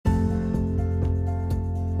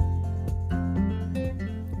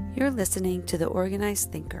You're listening to The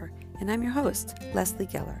Organized Thinker, and I'm your host, Leslie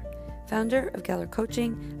Geller, founder of Geller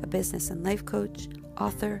Coaching, a business and life coach,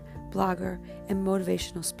 author, blogger, and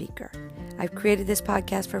motivational speaker. I've created this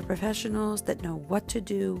podcast for professionals that know what to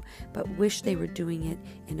do, but wish they were doing it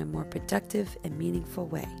in a more productive and meaningful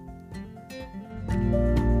way.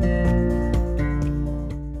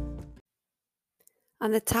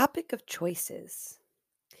 On the topic of choices,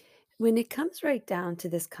 when it comes right down to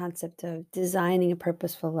this concept of designing a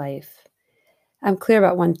purposeful life, I'm clear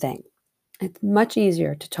about one thing. It's much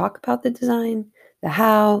easier to talk about the design, the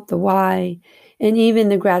how, the why, and even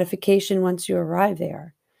the gratification once you arrive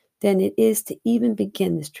there, than it is to even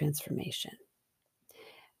begin this transformation.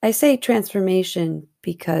 I say transformation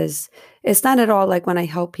because it's not at all like when I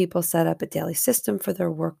help people set up a daily system for their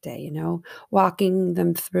workday, walking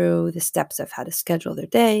them through the steps of how to schedule their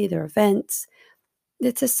day, their events.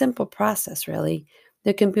 It's a simple process, really,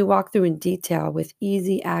 that can be walked through in detail with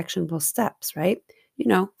easy, actionable steps, right?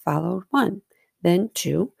 Follow 1, then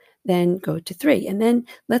 2, then go to 3, and then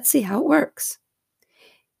let's see how it works.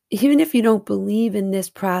 Even if you don't believe in this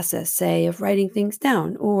process, say, of writing things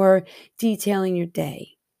down or detailing your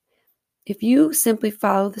day, if you simply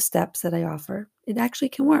follow the steps that I offer, it actually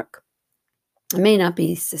can work. It may not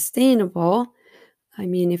be sustainable.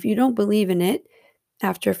 If you don't believe in it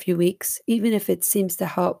after a few weeks, even if it seems to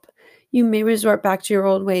help, you may resort back to your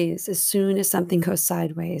old ways as soon as something goes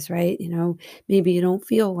sideways, right? Maybe you don't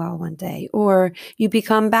feel well one day, or you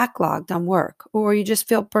become backlogged on work, or you just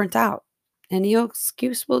feel burnt out. Any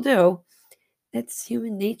excuse will do. It's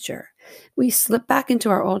human nature. We slip back into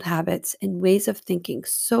our old habits and ways of thinking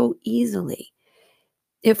so easily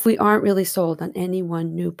if we aren't really sold on any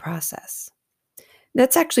one new process.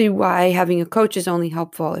 That's actually why having a coach is only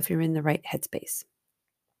helpful if you're in the right headspace.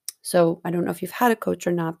 So I don't know if you've had a coach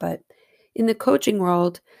or not, but in the coaching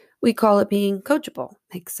world, we call it being coachable.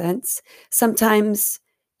 Makes sense. Sometimes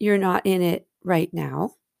you're not in it right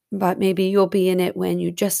now, but maybe you'll be in it when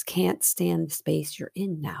you just can't stand the space you're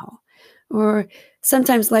in now. Or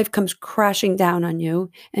sometimes life comes crashing down on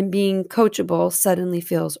you and being coachable suddenly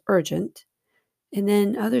feels urgent. And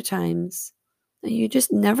then other times, you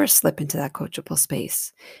just never slip into that coachable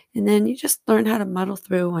space. And then you just learn how to muddle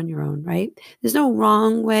through on your own, right? There's no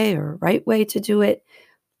wrong way or right way to do it.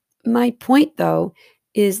 My point, though,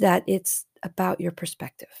 is that it's about your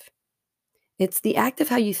perspective. It's the act of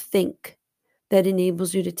how you think that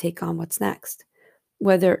enables you to take on what's next,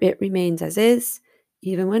 whether it remains as is,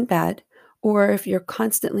 even when bad, or if you're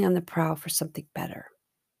constantly on the prowl for something better.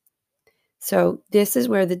 So this is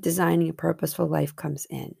where the designing a purposeful life comes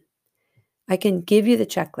in. I can give you the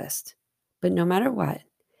checklist, but no matter what,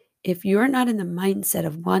 if you're not in the mindset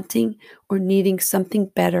of wanting or needing something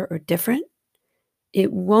better or different,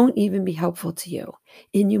 it won't even be helpful to you,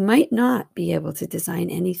 and you might not be able to design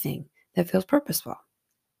anything that feels purposeful.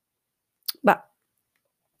 But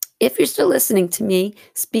if you're still listening to me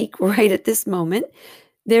speak right at this moment,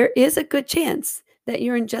 there is a good chance that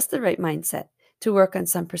you're in just the right mindset to work on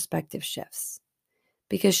some perspective shifts.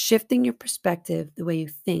 Because shifting your perspective, the way you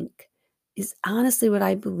think, is honestly what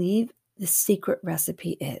I believe the secret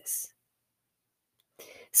recipe is.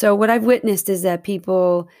 So what I've witnessed is that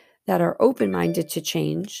people that are open-minded to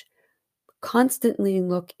change constantly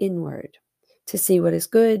look inward to see what is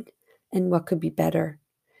good and what could be better,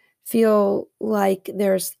 feel like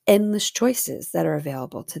there's endless choices that are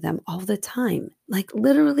available to them all the time, like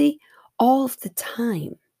literally all of the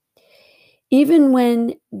time. Even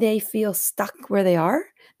when they feel stuck where they are,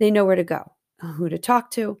 they know where to go, who to talk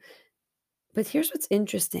to. But here's what's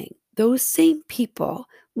interesting. Those same people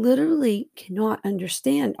literally cannot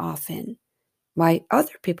understand often why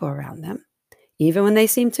other people around them, even when they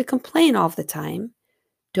seem to complain all the time,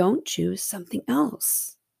 don't choose something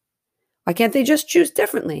else. Why can't they just choose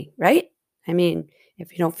differently, right?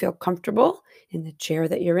 If you don't feel comfortable in the chair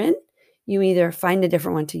that you're in, you either find a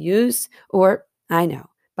different one to use or,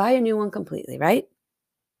 buy a new one completely, right?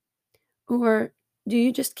 Or do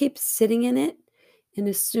you just keep sitting in it and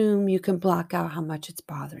assume you can block out how much it's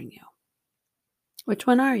bothering you? Which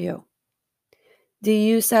one are you? Do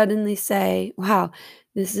you suddenly say, wow,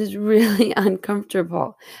 this is really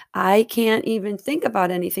uncomfortable. I can't even think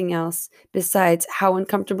about anything else besides how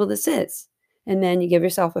uncomfortable this is. And then you give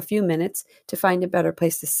yourself a few minutes to find a better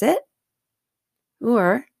place to sit?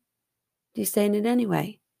 Or do you stay in it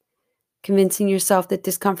anyway, convincing yourself that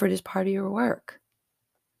discomfort is part of your work?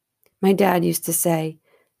 My dad used to say,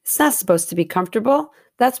 it's not supposed to be comfortable.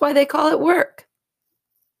 That's why they call it work.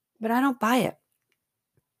 But I don't buy it.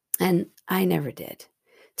 And I never did.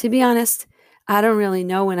 To be honest, I don't really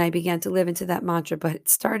know when I began to live into that mantra, but it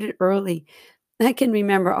started early. I can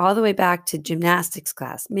remember all the way back to gymnastics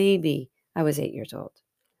class. Maybe I was 8 years old.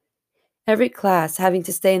 Every class having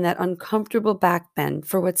to stay in that uncomfortable back bend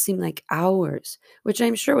for what seemed like hours, which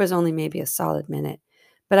I'm sure was only maybe a solid minute.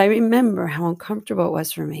 But I remember how uncomfortable it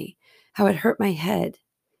was for me, how it hurt my head.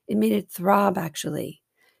 It made it throb, actually.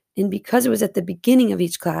 And because it was at the beginning of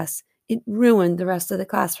each class, it ruined the rest of the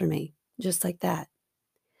class for me, just like that.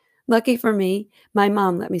 Lucky for me, my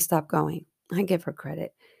mom let me stop going. I give her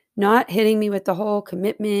credit. Not hitting me with the whole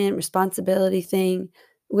commitment, responsibility thing,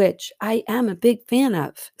 which I am a big fan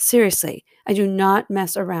of. Seriously, I do not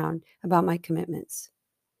mess around about my commitments.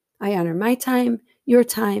 I honor my time, your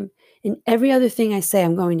time, and every other thing I say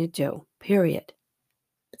I'm going to do, period.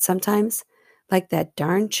 But sometimes, like that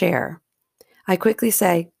darn chair, I quickly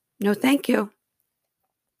say, no, thank you.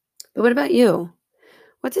 But what about you?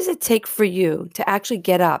 What does it take for you to actually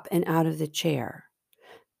get up and out of the chair?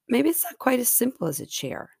 Maybe it's not quite as simple as a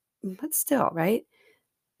chair, but still, right?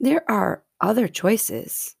 There are other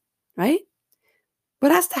choices, right?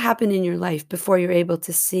 What has to happen in your life before you're able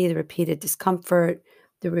to see the repeated discomfort,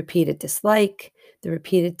 the repeated dislike, the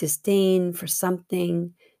repeated disdain for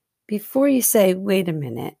something before you say, wait a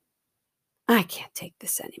minute, I can't take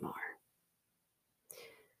this anymore?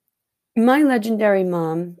 My legendary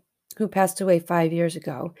mom, who passed away 5 years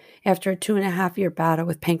ago after a 2.5 year battle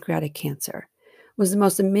with pancreatic cancer, was the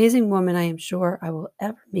most amazing woman I am sure I will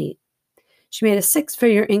ever meet. She made a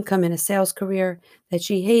 6-figure income in a sales career that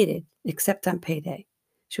she hated, except on payday.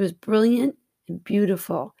 She was brilliant and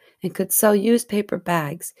beautiful and could sell used paper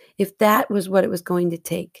bags if that was what it was going to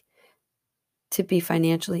take to be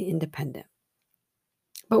financially independent.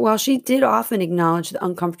 But while she did often acknowledge the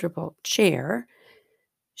uncomfortable chair,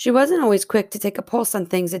 she wasn't always quick to take a pulse on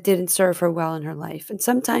things that didn't serve her well in her life, and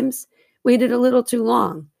sometimes waited a little too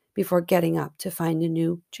long before getting up to find a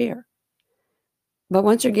new chair. But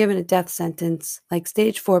once you're given a death sentence, like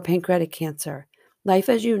stage 4 pancreatic cancer, life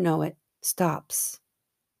as you know it stops.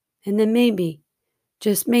 And then maybe,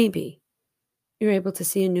 just maybe, you're able to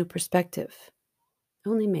see a new perspective.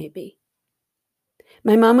 Only maybe.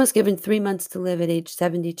 My mom was given 3 months to live at age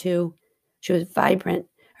 72. She was vibrant,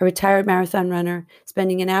 a retired marathon runner,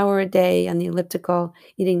 spending an hour a day on the elliptical,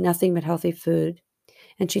 eating nothing but healthy food.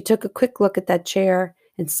 And she took a quick look at that chair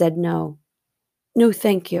and said no. No,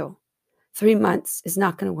 thank you. 3 months is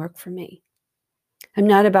not going to work for me. I'm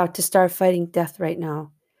not about to start fighting death right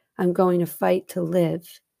now. I'm going to fight to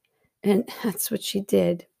live. And that's what she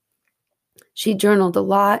did. She journaled a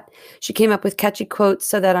lot. She came up with catchy quotes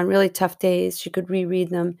so that on really tough days she could reread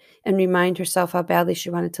them and remind herself how badly she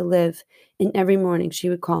wanted to live. And every morning she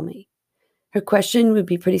would call me. Her question would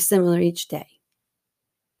be pretty similar each day.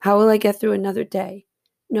 How will I get through another day,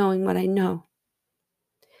 knowing what I know?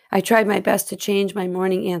 I tried my best to change my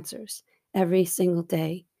morning answers every single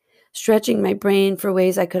day, stretching my brain for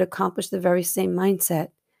ways I could accomplish the very same mindset.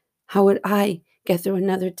 How would I get through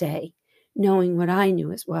another day, knowing what I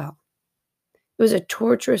knew as well? It was a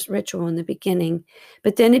torturous ritual in the beginning,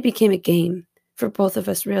 but then it became a game for both of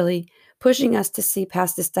us, really, pushing us to see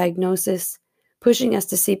past this diagnosis, pushing us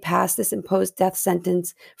to see past this imposed death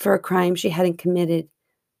sentence for a crime she hadn't committed.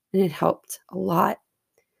 And it helped a lot.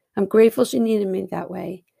 I'm grateful she needed me that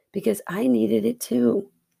way because I needed it too.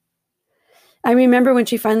 I remember when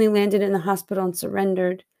she finally landed in the hospital and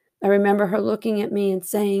surrendered. I remember her looking at me and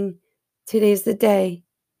saying, today's the day.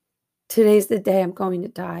 Today's the day I'm going to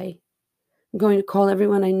die. I'm going to call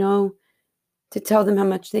everyone I know to tell them how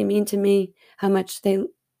much they mean to me, how much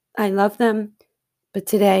I love them. But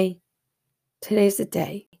today's the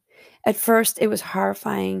day. At first, it was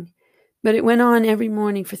horrifying, but it went on every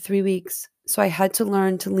morning for 3 weeks. So I had to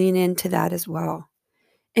learn to lean into that as well.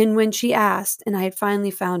 And when she asked, and I had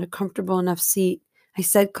finally found a comfortable enough seat, I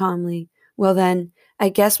said calmly, well then, I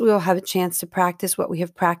guess we will have a chance to practice what we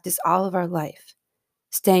have practiced all of our life,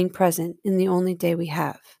 staying present in the only day we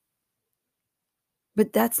have.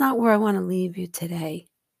 But that's not where I want to leave you today.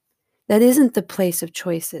 That isn't the place of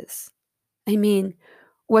choices. I mean,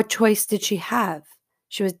 what choice did she have?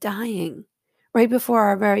 She was dying. Right before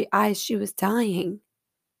our very eyes, she was dying.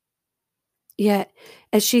 Yet,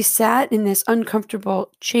 as she sat in this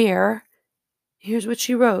uncomfortable chair, here's what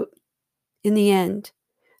she wrote. In the end,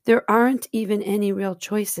 there aren't even any real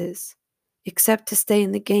choices, except to stay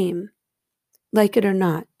in the game. Like it or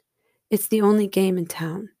not, it's the only game in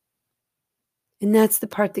town. And that's the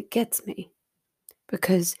part that gets me.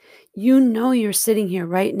 Because you know you're sitting here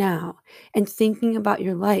right now and thinking about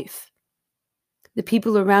your life, the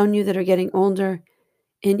people around you that are getting older,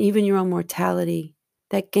 and even your own mortality.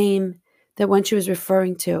 That game that one she was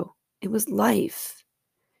referring to, it was life.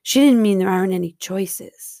 She didn't mean there aren't any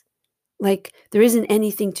choices. Like there isn't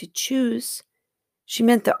anything to choose. She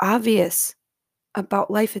meant the obvious about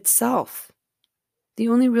life itself. The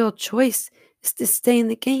only real choice is to stay in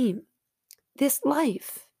the game. This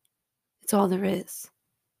life. It's all there is.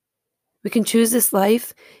 We can choose this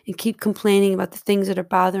life and keep complaining about the things that are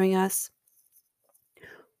bothering us,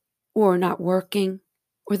 or not working,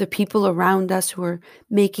 or the people around us who are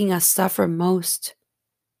making us suffer most.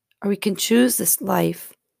 Or we can choose this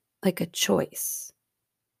life like a choice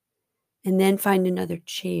and then find another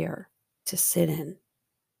chair to sit in.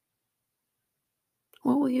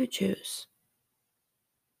 What will you choose?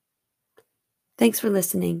 Thanks for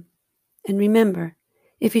listening. And remember,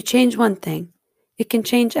 if you change one thing, it can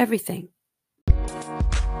change everything.